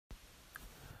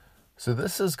So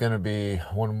this is going to be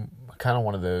one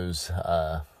of those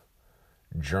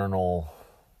journal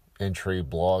entry,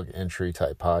 blog entry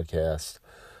type podcasts.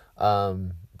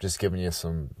 Just giving you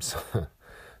some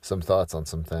thoughts on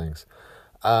some things.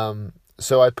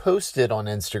 So I posted on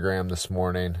Instagram this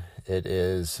morning. It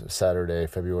is Saturday,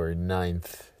 February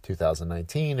 9th,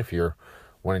 2019. If you're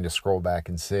wanting to scroll back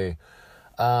and see,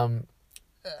 I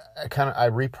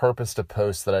repurposed a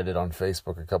post that I did on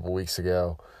Facebook a couple weeks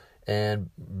ago. And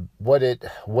what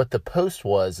the post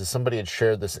was is somebody had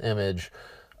shared this image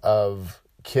of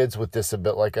kids with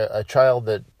disability, like a child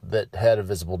that had a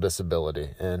visible disability,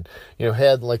 and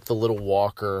had like the little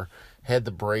walker, had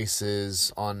the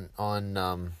braces on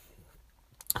I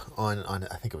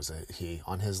think it was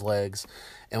on his legs,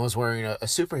 and was wearing a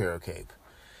superhero cape.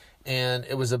 And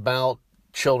it was about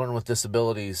children with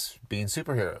disabilities being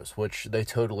superheroes, which they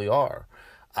totally are.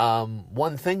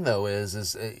 One thing though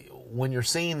is when you're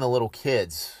seeing the little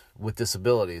kids with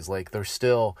disabilities, like they're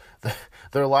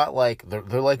a lot like,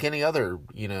 they're like any other,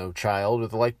 child, or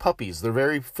they're like puppies. They're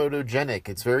very photogenic.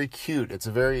 It's very cute. It's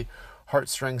a very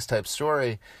heartstrings type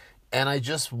story. And I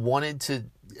just wanted to,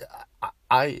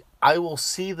 I will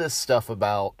see this stuff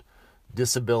about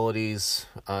disabilities,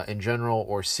 in general,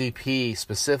 or CP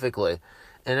specifically.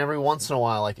 And every once in a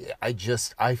while, I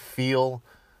feel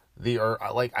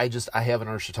I have an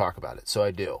urge to talk about it. So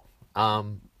I do.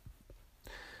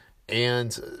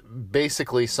 And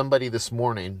basically somebody this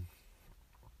morning,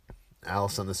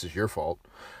 Allison, this is your fault,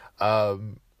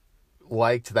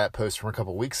 liked that post from a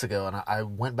couple weeks ago. And I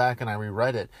went back and I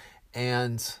reread it,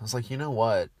 and I was like, you know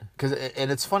what?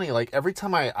 And it's funny, like every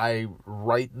time I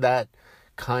write that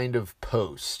kind of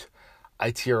post,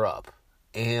 I tear up,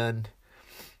 and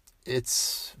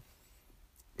it's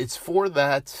for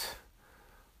that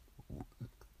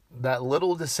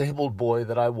little disabled boy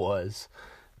that I was,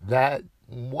 that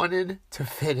wanted to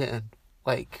fit in,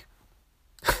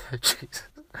 Jesus,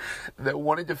 that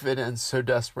wanted to fit in so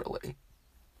desperately,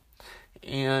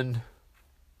 and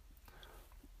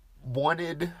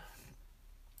wanted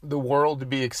the world to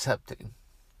be accepting.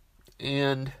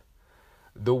 And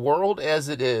the world as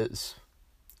it is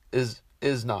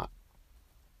not.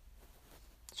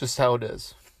 It's just how it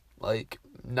is.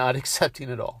 Not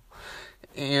accepting at all.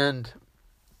 And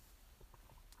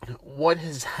what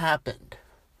has happened,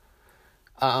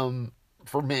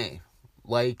 for me,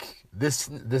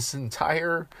 this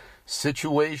entire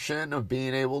situation of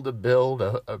being able to build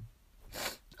a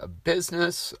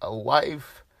business, a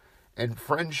life, and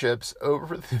friendships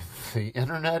over the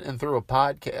internet and through a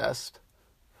podcast,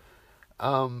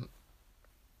 I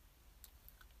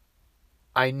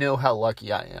know how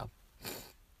lucky I am.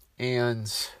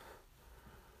 And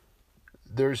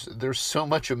there's so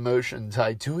much emotion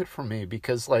tied to it for me,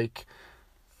 because I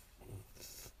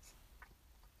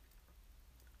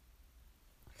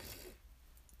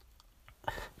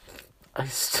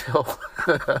still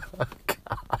God.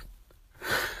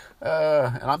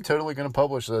 And I'm totally going to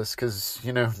publish this because,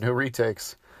 no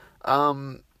retakes.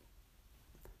 I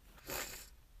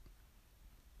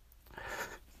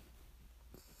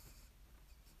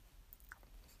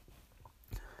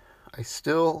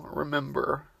still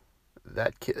remember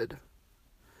that kid.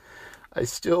 I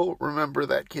still remember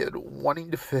that kid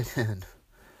wanting to fit in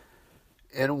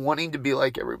and wanting to be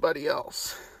like everybody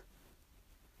else,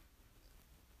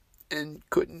 and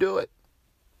couldn't do it.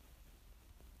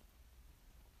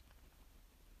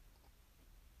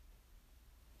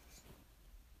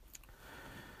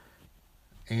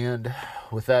 And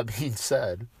with that being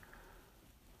said,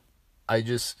 I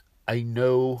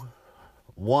know,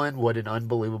 one, what an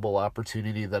unbelievable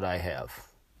opportunity that I have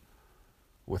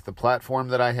with the platform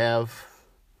that I have,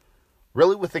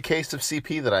 really with the case of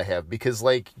CP that I have, because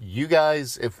you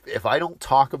guys, if I don't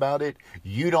talk about it,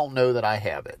 you don't know that I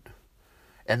have it.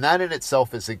 And that in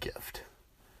itself is a gift,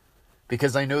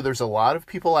 because I know there's a lot of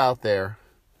people out there,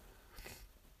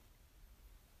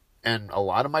 and a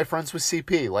lot of my friends with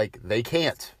CP, they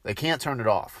can't turn it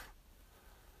off.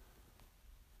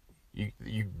 You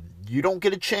don't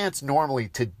get a chance normally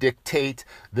to dictate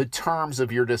the terms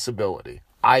of your disability.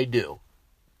 I do.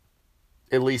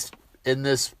 At least in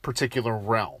this particular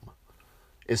realm.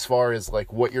 As far as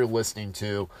what you're listening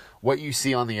to, what you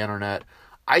see on the internet,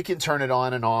 I can turn it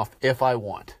on and off if I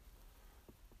want.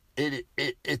 I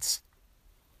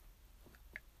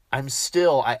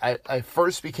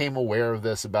first became aware of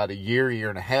this about a year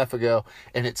and a half ago,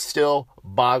 and it still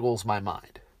boggles my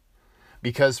mind.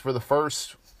 Because for the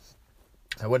first,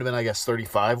 I would have been, I guess,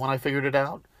 35 when I figured it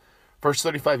out. First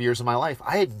 35 years of my life,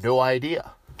 I had no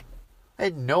idea. I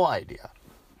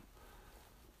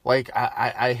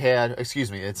had, excuse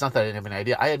me, it's not that I didn't have an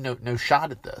idea. I had no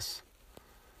shot at this.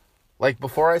 Like,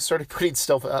 before I started putting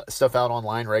stuff out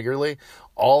online regularly,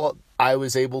 all I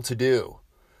was able to do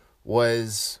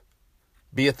was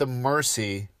be at the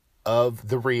mercy of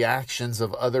the reactions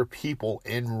of other people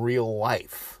in real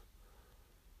life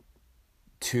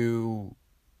to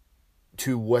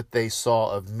what they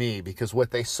saw of me, because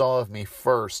what they saw of me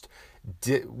first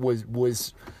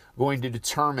was going to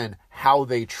determine how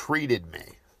they treated me.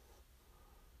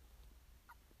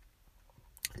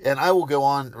 And I will go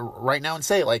on right now and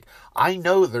say, like, I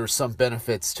know there's some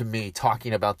benefits to me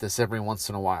talking about this every once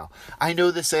in a while. I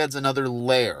know this adds another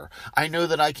layer. I know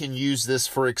that I can use this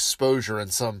for exposure in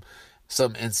some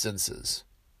instances.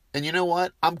 And you know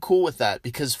what? I'm cool with that,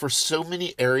 because for so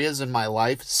many areas in my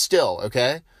life, still,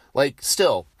 okay? Like,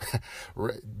 still,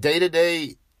 day to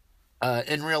day,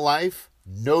 in real life,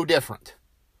 no different.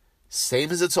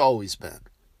 Same as it's always been.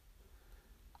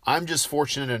 I'm just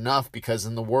fortunate enough, because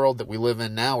in the world that we live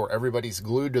in now, where everybody's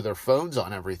glued to their phones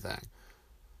on everything,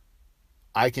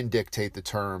 I can dictate the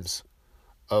terms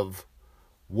of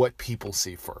what people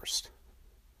see first.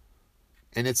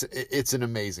 And it's an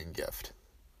amazing gift.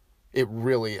 It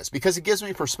really is, because it gives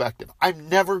me perspective. I'm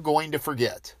never going to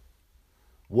forget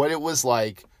what it was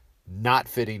like not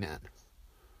fitting in.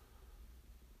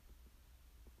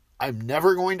 I'm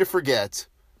never going to forget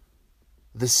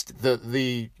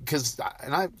because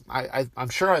I'm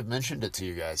sure I've mentioned it to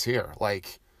you guys here.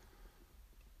 Like,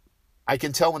 I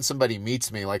can tell when somebody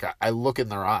meets me, like, I look in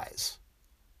their eyes.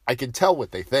 I can tell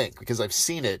what they think, because I've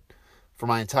seen it for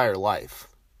my entire life.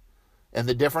 And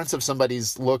the difference of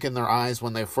somebody's look in their eyes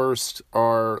when they first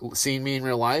are seeing me in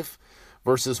real life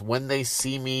versus when they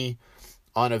see me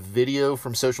on a video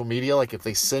from social media, like if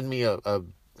they send me a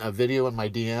video in my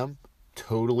DM,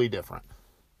 totally different.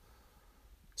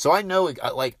 So I know,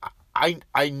 like,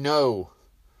 I know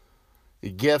the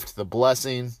gift, the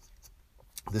blessing,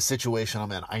 the situation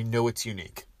I'm in. I know it's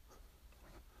unique.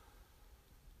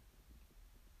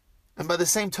 And by the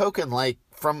same token, like,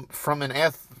 from an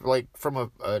athletic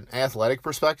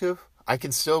perspective, I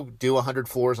can still do 100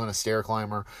 floors on a stair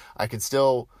climber. I can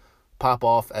still pop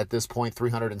off at this point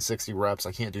 360 reps.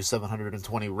 I can't do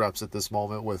 720 reps at this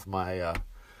moment with my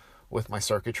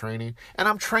circuit training. And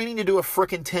I'm training to do a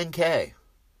frickin' 10K.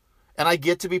 And I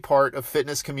get to be part of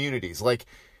fitness communities, like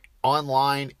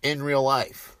online, in real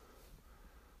life.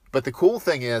 But the cool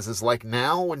thing is like,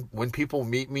 now when people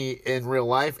meet me in real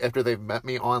life after they've met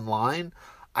me online,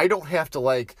 I don't have to,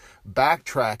 like,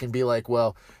 backtrack and be like,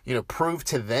 well, prove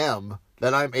to them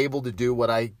that I'm able to do what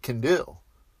I can do.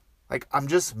 Like, I'm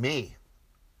just me.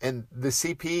 And the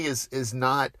CP is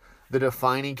not the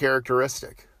defining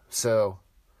characteristic. So,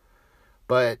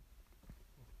 but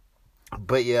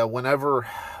yeah, whenever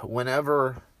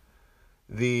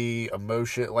the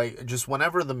emotion, like, just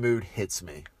whenever the mood hits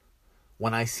me,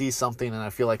 when I see something and I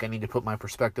feel like I need to put my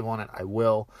perspective on it, I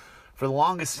will. For the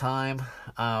longest time,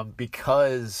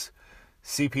 because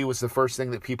CP was the first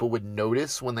thing that people would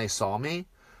notice when they saw me,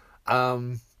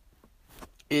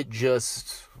 it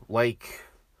just, like,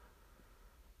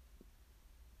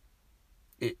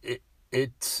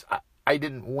 I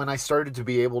didn't, when I started to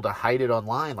be able to hide it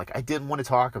online, like, I didn't want to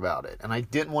talk about it, and I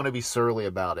didn't want to be surly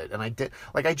about it, and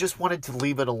I just wanted to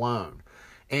leave it alone.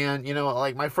 And,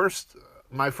 like, my first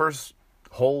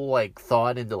whole, like,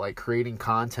 thought into, like, creating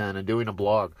content and doing a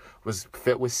blog was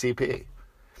fit with CP.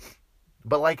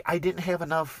 But, like, I didn't have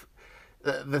enough.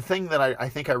 The thing that I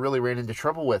think I really ran into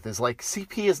trouble with is, like,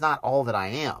 CP is not all that I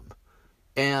am.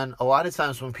 And a lot of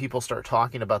times when people start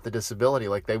talking about the disability,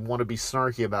 like, they want to be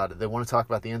snarky about it. They want to talk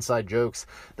about the inside jokes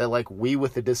that, like, we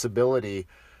with the disability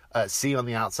see on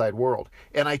the outside world.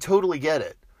 And I totally get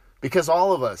it. Because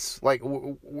all of us, like,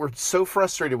 we're so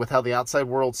frustrated with how the outside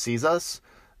world sees us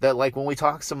that, like, when we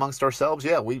talk amongst ourselves,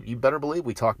 yeah, you better believe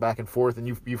we talk back and forth. And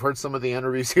you've heard some of the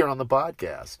interviews here on the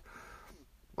podcast.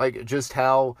 Like, just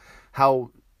how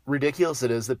ridiculous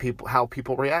it is that how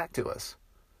people react to us.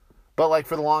 But, like,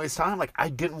 for the longest time, like, I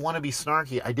didn't want to be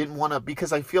snarky. I didn't want to,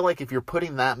 because I feel like if you're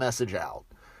putting that message out,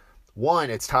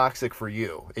 one, it's toxic for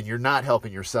you, and you're not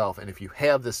helping yourself. And if you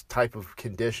have this type of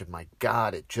condition, my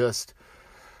God,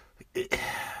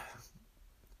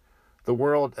 the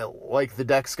world, like, the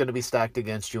deck's going to be stacked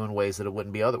against you in ways that it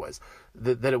wouldn't be otherwise.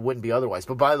 That it wouldn't be otherwise.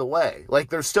 But by the way, like,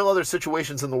 there's still other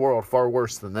situations in the world far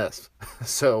worse than this.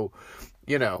 So,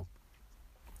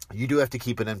 you do have to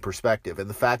keep it in perspective. And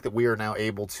the fact that we are now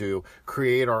able to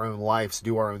create our own lives,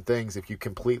 do our own things, if you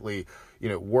completely,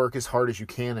 work as hard as you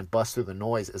can and bust through the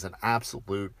noise, is an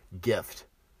absolute gift.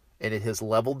 And it has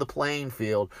leveled the playing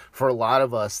field for a lot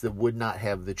of us that would not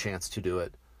have the chance to do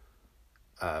it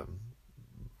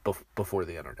before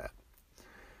the internet.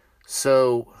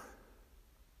 So,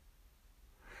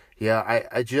 yeah,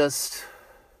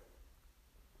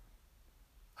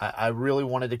 I really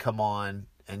wanted to come on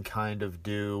and kind of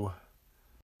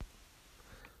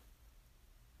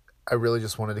I really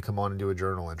just wanted to come on and do a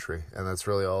journal entry, and that's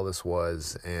really all this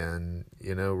was. And,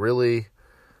 really,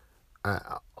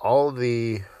 all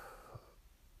the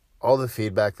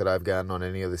feedback that I've gotten on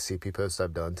any of the CP posts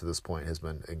I've done to this point has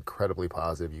been incredibly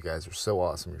positive. You guys are so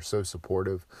awesome. You're so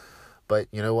supportive. But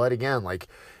you know what? Again,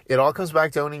 it all comes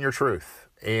back to owning your truth.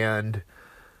 And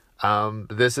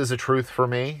this is a truth for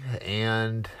me.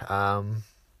 And I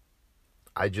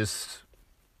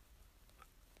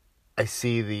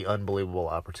see the unbelievable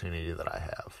opportunity that I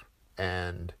have.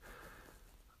 And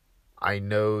I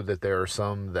know that there are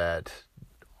some that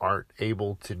aren't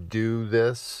able to do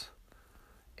this.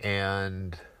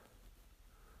 And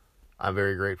I'm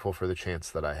very grateful for the chance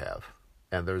that I have.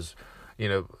 And there's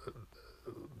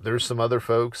some other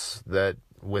folks that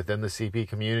within the CP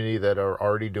community that are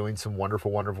already doing some wonderful,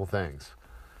 wonderful things.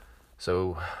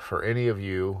 So for any of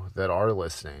you that are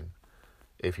listening,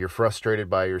 if you're frustrated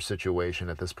by your situation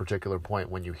at this particular point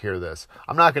when you hear this,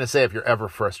 I'm not going to say if you're ever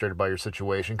frustrated by your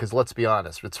situation, because let's be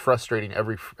honest, it's frustrating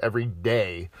every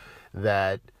day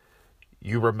that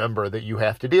you remember that you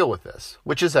have to deal with this,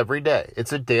 which is every day.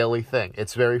 It's a daily thing.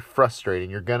 It's very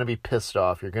frustrating. You're going to be pissed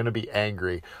off. You're going to be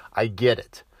angry. I get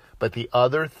it. But the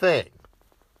other thing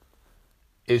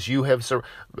is you have look,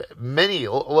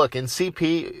 in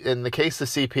CP, in the case of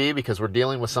CP, because we're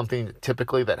dealing with something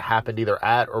typically that happened either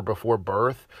at or before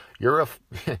birth, you're a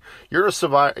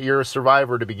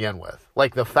survivor to begin with.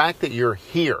 The fact that you're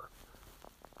here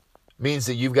means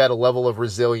that you've got a level of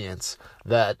resilience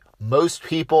that most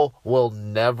people will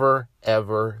never,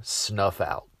 ever snuff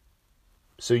out.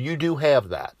 So you do have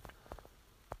that.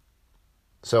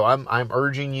 So I'm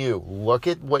urging you, look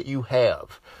at what you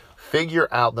have. Figure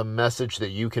out the message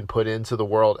that you can put into the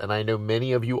world, and I know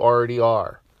many of you already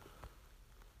are.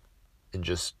 And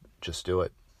just do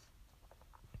it.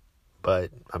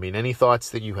 But, any thoughts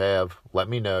that you have, let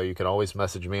me know. You can always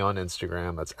message me on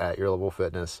Instagram. That's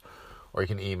 @YourLevelFitness. Or you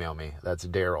can email me. That's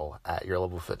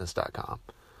Daryl@YourLevelFitness.com.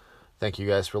 Thank you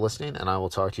guys for listening, and I will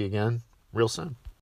talk to you again real soon.